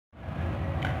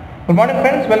Good morning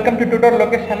friends, welcome to tutor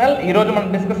Lokesh channel. ఈ రోజు మనం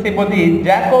డిస్కస్ చేయబోతే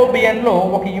జాకోబియన్ లో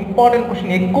ఒక ఇంపార్టెంట్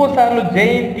క్వశ్చన్, ఎక్కువ సార్లు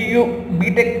JNTU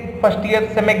BTech first year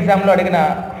sem exam లో అడిగిన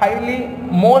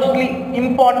మోస్ట్లీ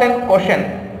ఇంపార్టెంట్ క్వశ్చన్.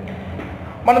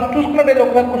 మనం చూసుకున్నట్లయితే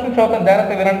ఒకసారి క్వశ్చన్ చదువుతాం,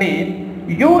 జాగ్రత్తగా వినండి.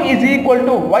 u is equal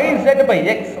to yz by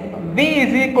x, v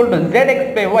is equal to zx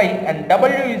by y and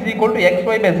w is equal to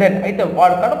xy by z. అయితే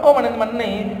వాడు కనుక్కోమనేది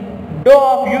మనని do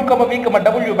of u, v,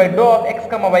 w by do of x,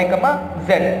 y,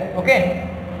 z. Okay,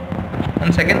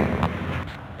 1 second.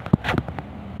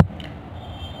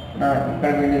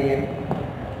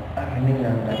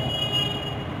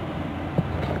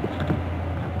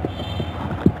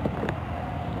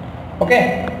 Okay,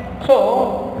 so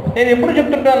నేను ఎప్పుడు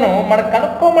చెప్తుంటాను, మనకు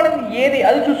కనుక్కోమని ఏది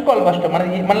అది చూసుకోవాలి. ఫస్ట్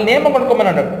మన నేమ్ కనుక్కోమని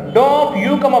అంటారు. Do of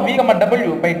u, v,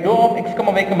 w by do of x,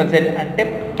 y, z. అంటే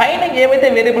పైన ఏవైతే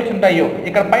వేరియబుల్స్ ఉంటాయో,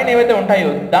 ఇక్కడ పైన ఏవైతే ఉంటాయో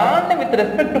దాన్ని విత్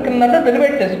రెస్పెక్ట్ కింద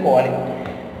డెరివేట్ చేసుకోవాలి.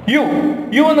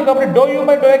 u ఉంది కాబట్టి do u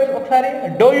by do x ఒకసారి,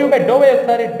 do u by do y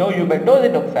ఒకసారి, do u by do z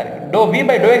ఒకసారి, do v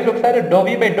by do x ఒకసారి, do v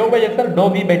by do y ఒకసారి, do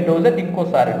v by do z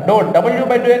ఇంకోసారి, do w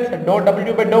by do x, do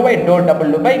w by do y, do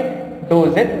w by do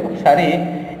z ఒకసారి.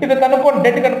 ఇది కనుక్కోండి,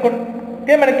 debt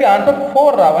కనుక్కుంటే మనకి answer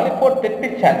 4 రావాలి. 4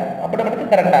 తెప్పించాలి, అప్పుడు మనకి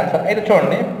కరెక్ట్ ఆన్సర్. అయితే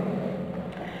చూడండి,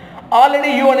 ఆల్రెడీ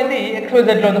u అనేది xyz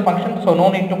లో ఉంది function, so no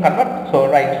need to convert. So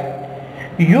right,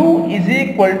 u is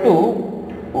equal to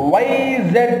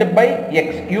yz by x,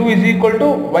 u is equal to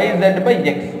yz by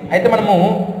x. అయితే మనము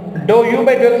do u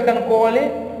by do x కనుక్కోవాలి,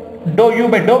 do u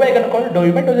by do y కనుక్కోవాలి, do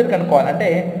u by do z కనుక్కోవాలి. అంటే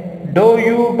do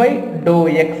u by do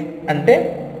x అంటే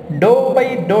do by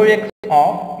do x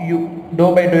of u, do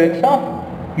by do x of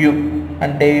u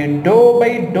అంటే do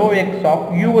by do x of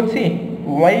u వచ్చి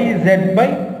yz by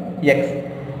x.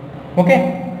 Okay,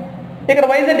 ఇక్కడ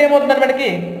yz ఏమవుతుందంటే మనకి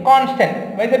constant,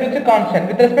 yz వచ్చి constant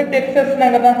with respect x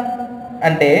చేస్తున్నాం కదా.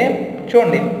 అంటే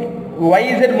చూడండి,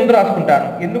 yz ముందు రాసుకుంటాను,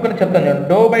 ఎందుకని చెప్తాను చూడండి.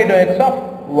 Do by do x of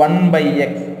 1 by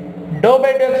x, do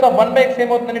by do x of 1 by x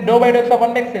ఏమవుతుందండి, do by do x of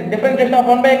 1 by x, differentiation of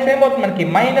 1 by x ఏమవుతుంది మనకి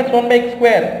 -1 బై x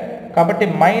స్క్వేర్, కాబట్టి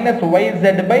minus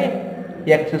yz by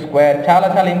x square. చాలా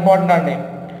చాలా important అండి.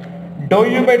 Do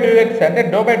u by do x అంటే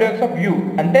do by do x of u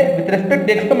అంటే with respect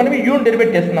x తో మనం u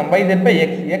డెరివేట్ చేస్తున్నాం, yz బై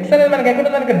x. x అనేది మనకి ఎక్కడ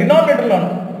ఉంది, డినామినేటర్లో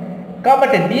ఉంది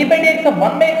కాబట్టి d by dx of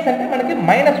 1 by x అంటే మనకి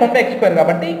 -1 బై x స్క్వేర్,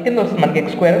 కాబట్టి కింద వస్తుంది మనకి x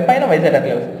స్క్వేర్, పైన yz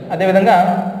అట్లా వస్తుంది. అదేవిధంగా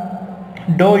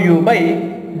do u by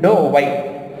do y,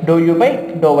 do u by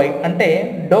do y అంటే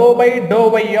do by do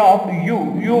y of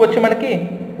u వచ్చి మనకి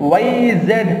yz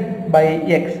బై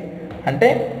x. అంటే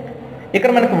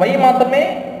ఇక్కడ మనకి y మాత్రమే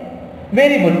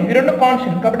వేరియబుల్, ఈ రెండు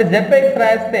కాన్స్టెంట్, కాబట్టి z బై x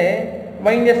రాస్తే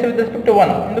y చేస్తే విత్ రెస్పెక్ట్ టు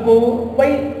 1, ఎందుకు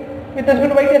y విత్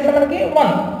రెస్పెక్ట్ y చేస్తే మనకి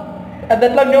 1, అది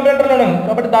అట్లా న్యూమరేటర్లో ఉంది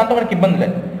కాబట్టి దాంతో మనకి ఇబ్బంది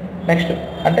లేదు. నెక్స్ట్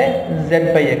అంటే z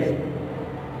by x.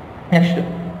 Next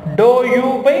do u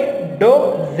by do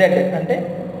z అంటే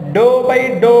do by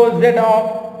do z of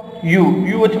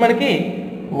u వచ్చి మనకి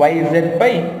yz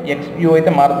బై x, u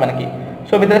అయితే మారదు మనకి.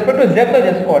 So with respect to z తో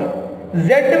చేసుకోవాలి, z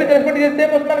విత్ రెస్పెక్ట్ చేస్తే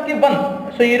మనకి 1,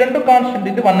 సో ఈ రెండు కాన్స్టెంట్,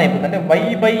 ఇది 1 అయిపోతుంది. అంటే y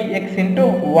బై x ఇంటూ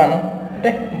 1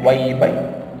 అంటే y బై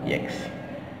x.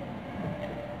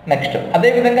 నెక్స్ట్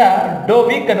అదేవిధంగా డో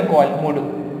v కనుక్కోవాలి 3.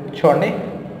 చూడండి,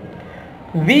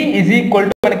 v ఈజ్ ఈక్వల్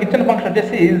టు మనకి ఇచ్చిన ఫంక్షన్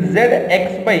వచ్చేసి zx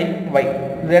by y,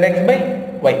 zx by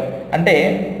y అంటే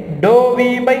do v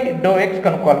by do x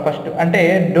కనుక్కోవాలి ఫస్ట్. అంటే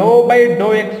do by do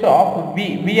x of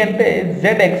v అంటే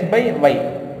zx by y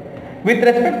with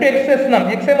respect to x చేస్తున్నాం,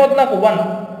 x ఏమవుతుంది నాకు 1,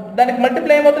 దానికి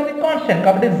మల్టిప్లై ఏమవుతుంది కాన్స్టెంట్,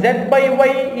 కాబట్టి z బై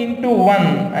y ఇంటూ 1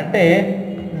 అంటే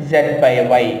z బై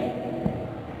y.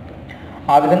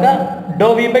 ఆ విధంగా do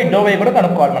v by do y కూడా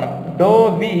కనుక్కోవాలి మనం. Do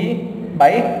v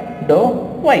by do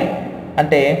y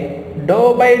అంటే do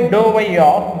by do y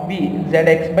of v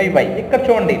zx by y. ఇక్కడ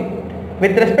చూడండి,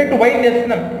 విత్ రెస్పెక్ట్ y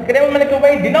చేస్తున్నాం, ఇక్కడేమో మనకి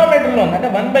y డినామినేటర్లో ఉంది, అంటే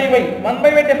 1 బై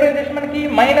y డిఫరెన్షియేషన్ మనకి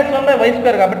 -1 బై y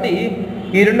స్క్వేర్, కాబట్టి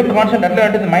ఈ రెండు కాన్స్టెంట్ అట్లా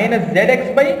ఉంటుంది, -zx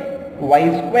బై y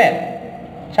స్క్వేర్.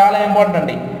 చాలా ఇంపార్టెంట్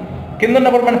అండి, కింద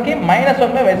ఉన్నప్పుడు మనకి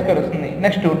 -1 బై y స్క్వేర్ వస్తుంది.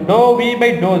 Next do v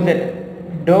by do z,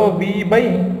 do v by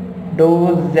do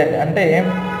z అంటే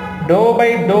do by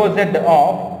do z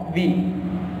of v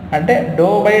అంటే do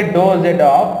by do z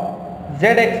of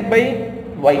zx by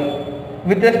y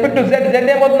with respect to z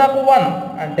ఏమవుతుంది నాకు 1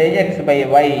 అంటే x by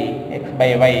y.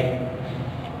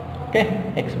 Okay,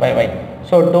 x by y.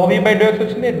 So do v by do x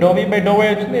వచ్చింది, do v by do y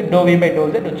వచ్చింది, do v by do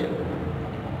z వచ్చింది.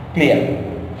 Clear.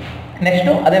 Next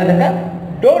అదేవిధంగా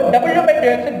do w by do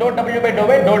x, do w by do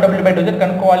y, do w by do z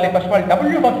కనుక్కోవాలి. First of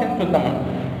all w function చూద్దాం మనం.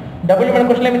 w మన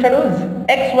question ఏమి ఇచ్చాడు,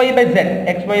 xy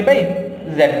by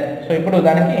z. So ఇప్పుడు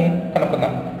దానికి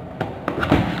కనుక్కుందాం.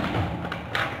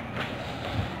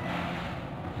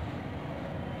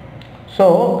 So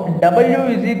w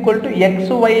is equal to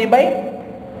xy by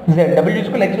z, w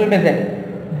equal x by z.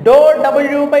 Do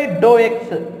w by do x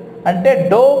అంటే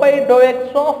do by do x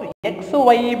of x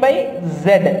y by z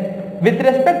with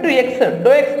respect to x.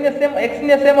 Do x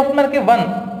ఏమొస్తుంది మనకి 1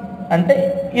 అంటే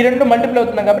ఈ రెండు multiply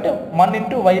అవుతున్నాయి కాబట్టి 1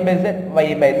 into y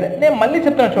by z. నేను మళ్ళీ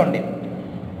చెప్తున్నాను చూడండి,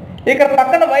 ఇక్కడ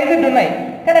పక్కన yz ఉన్నాయి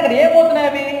కానీ అక్కడ ఏమవుతున్నాయి,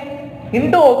 అవి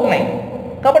ఇంటూ అవుతున్నాయి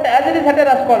కాబట్టి యాజ్ ఇట్ ఈస్ అంటే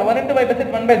రాసుకోవాలి 1 into y by z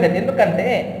 1 by z. ఎందుకంటే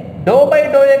do by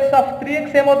do x of 3x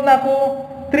ఏమవుతుంది నాకు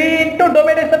 3 into do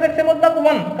by do x of x ఏమవుతుంది నాకు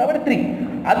 1 కాబట్టి 3.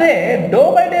 అదే do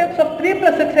by do x of 3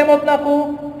 plus x ఏమవుతుంది నాకు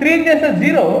 3 చేస్తే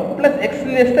 0 ప్లస్ x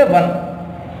చేస్తే 1.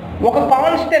 ఒక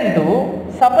కాన్స్టెంట్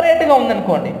సపరేట్గా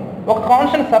ఉందనుకోండి, ఒక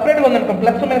కాన్స్టెంట్ సపరేట్గా ఉందనుకోండి,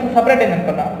 ప్లస్ మైనస్ సపరేట్ అయింది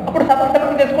అనుకున్నా, అప్పుడు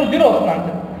సపరేట్ చేసుకుని 0 వస్తుంది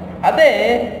ఆన్సర్. అదే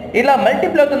ఇలా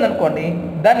మల్టిప్లై అవుతుంది అనుకోండి,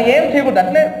 దాన్ని ఏం చేయకూడదు,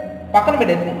 అట్లే పక్కన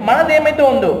పెట్టేసి మనది ఏమైతే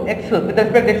ఉందో x విత్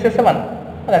రెస్పెక్ట్ x చేస్తే 1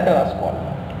 అది అట్లా రాసుకోవాలి.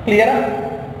 క్లియరా?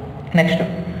 Next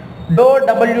do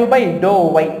w by do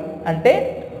y అంటే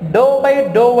do by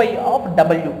do y of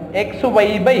w X y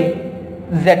by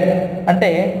z అంటే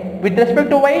విత్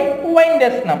రెస్పెక్ట్ టు y వైని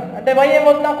చేస్తున్నాం అంటే y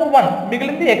ఏమవుతుంది నాకు 1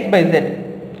 మిగిలింది x బై z.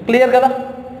 క్లియర్ కదా?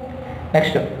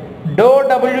 Next do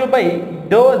w by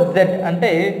do z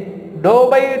అంటే do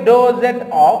by do z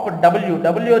of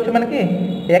w వచ్చి మనకి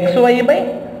ఎక్స్ వై బై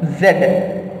z.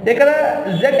 ఇక్కడ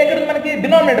z ఎక్కడ మనకి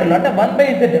డినామినేటర్లో అంటే 1 బై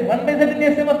z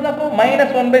చేస్తే ఏమవుతుంది నాకు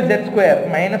మైనస్ 1 బై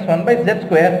z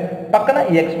స్క్వేర్ పక్కన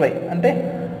xy అంటే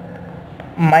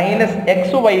minus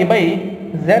xy by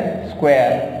z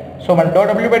square. So మన do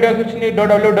w by do x వచ్చింది, డో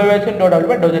w డో y వచ్చింది, do w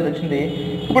by do z వచ్చింది.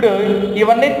 ఇప్పుడు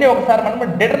ఇవన్నిటిని ఒకసారి మనం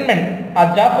డిటర్మినెంట్ ఆ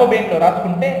జాకోబియన్లో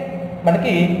రాసుకుంటే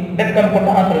మనకి డెట్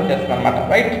కనుక్కుంటే ఆన్సర్ వచ్చేస్తుంది అనమాట.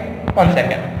 Right, 1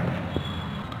 second.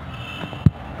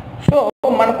 సో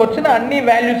మనకు వచ్చిన అన్ని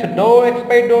values do X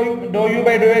by do you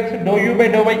by do X, do you by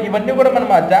do why ఇవన్నీ కూడా మనం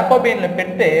ఆ జాకోబియన్లో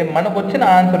పెడితే మనకు వచ్చిన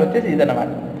ఆన్సర్ వచ్చేసి ఇదన్నమాట.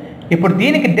 ఇప్పుడు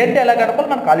దీనికి డెట్ ఎలా గడపాలో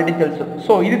మనకు ఆల్రెడీ తెలుసు.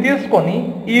 సో ఇది తీసుకొని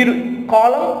ఈ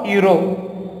కాలం ఈ రో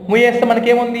ముయ్యేస్తే మనకి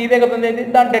ఏముంది, ఇదే కదా ఉంది,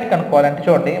 దాని డెట్ కనుక్కోవాలంటే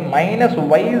చూడండి minus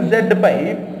YZ by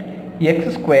X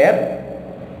square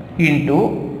into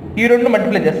ఈ రెండు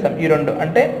మల్టిప్లై చేస్తాం, ఈ రెండు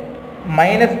అంటే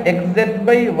minus XZ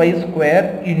by y square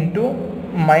into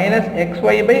minus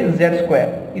XY by Z square.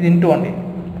 ఇది ఇంటూ అండి,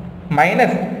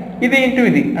 మైనస్ ఇది ఇంటూ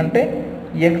ఇది అంటే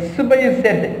X by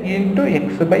Z into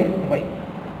X by why,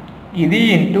 ఇది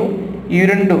ఇంటూ ఈ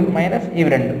రెండు మైనస్ ఇవి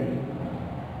రెండు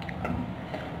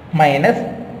minus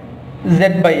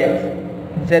Z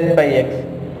by X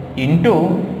into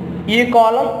ఈ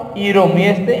కాలం ఈ రో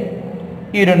వేస్తే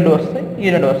ఈ రెండు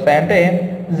వస్తాయి అంటే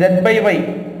Z by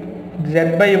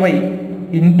why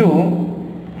into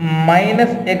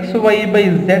minus X y by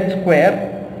Z square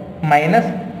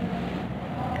minus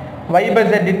y by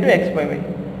Z into X by why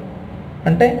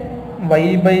అంటే y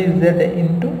by Z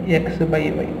into X by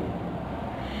why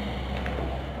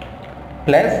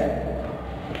plus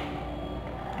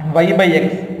y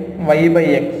by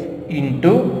X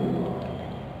into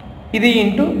ఇది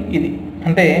ఇంటూ ఇది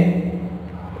అంటే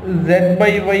Z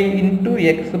by why into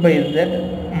X by Z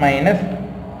minus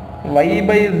y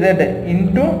by Z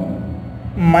into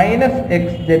minus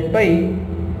X Z by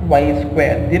y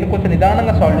square. దీన్ని కొంచెం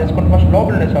నిదానంగా solve చేసుకుంటాం, first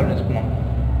లోపలనే solve చేసుకున్నాం.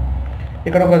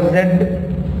 ఇక్కడ ఒక జెడ్,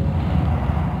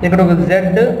 ఇక్కడ ఒక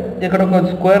జెడ్, ఇక్కడ ఒక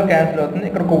స్క్వేర్ క్యాన్సిల్ అవుతుంది,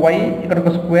 ఇక్కడ ఒక వై, ఇక్కడ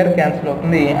ఒక స్క్వేర్ క్యాన్సిల్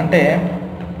అవుతుంది అంటే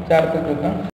జాగ్రత్తగా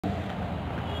చూద్దాం.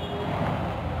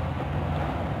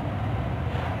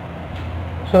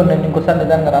 సో నేను ఇంకోసారి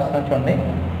నిదానంగా రాస్తున్నాను చూడండి,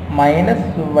 minus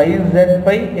YZ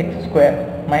by X square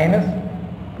minus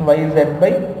YZ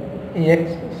by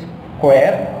X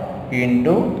square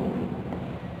into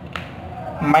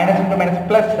minus into minus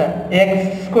plus X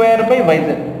square by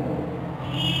YZ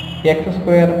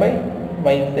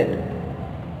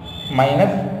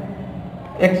minus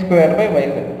X square by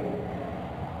YZ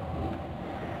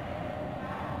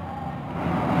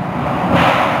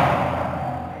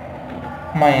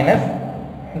minus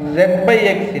Z by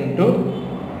X into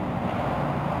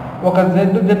ఒక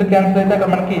జెడ్ క్యాన్సిల్ అయితే అక్కడ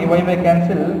మనకి y by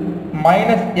cancel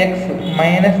minus X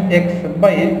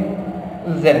by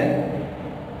Z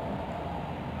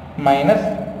minus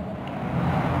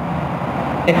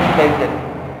X by Z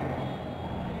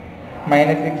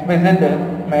minus X by Z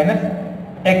minus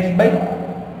X by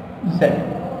Z.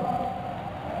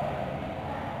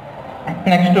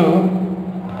 Next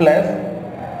plus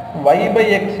y by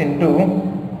X into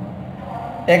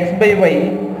X by y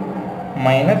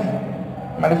minus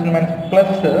minus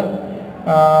plus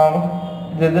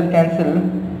Z cancel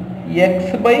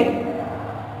X by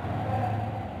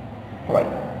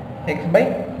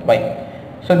why.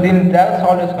 So దీన్ని ద్వారా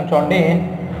solve చేసుకొని చూడండి,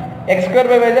 X square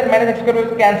by YZ minus X square by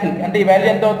cancel అంటే ఈ value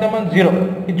ఎంత అవుతుందేమో 0.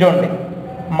 ఇది చూడండి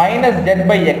minus Z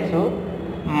by X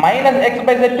minus x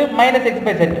by z minus x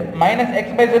by z minus x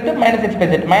by z minus x by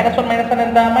z minus 1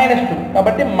 ఎంత minus 2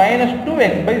 కాబట్టి minus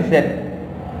 2x by z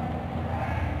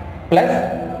plus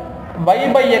y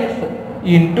by x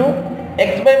into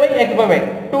x by y x by y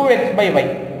 2x by y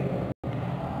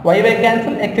y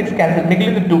cancel x cancel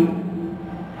మిగిలింది 2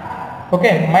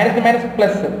 okay minus minus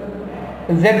plus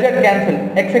z cancel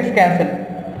x cancel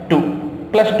 2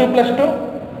 plus 2 plus 2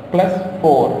 plus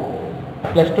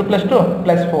 4 plus 2 plus 2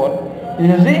 plus 4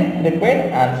 this is the required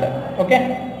answer okay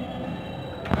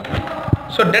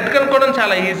so det కనుక్కోవడం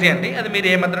చాలా easy అండి అది మీరు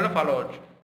ఏ method follow అవ్వచ్చు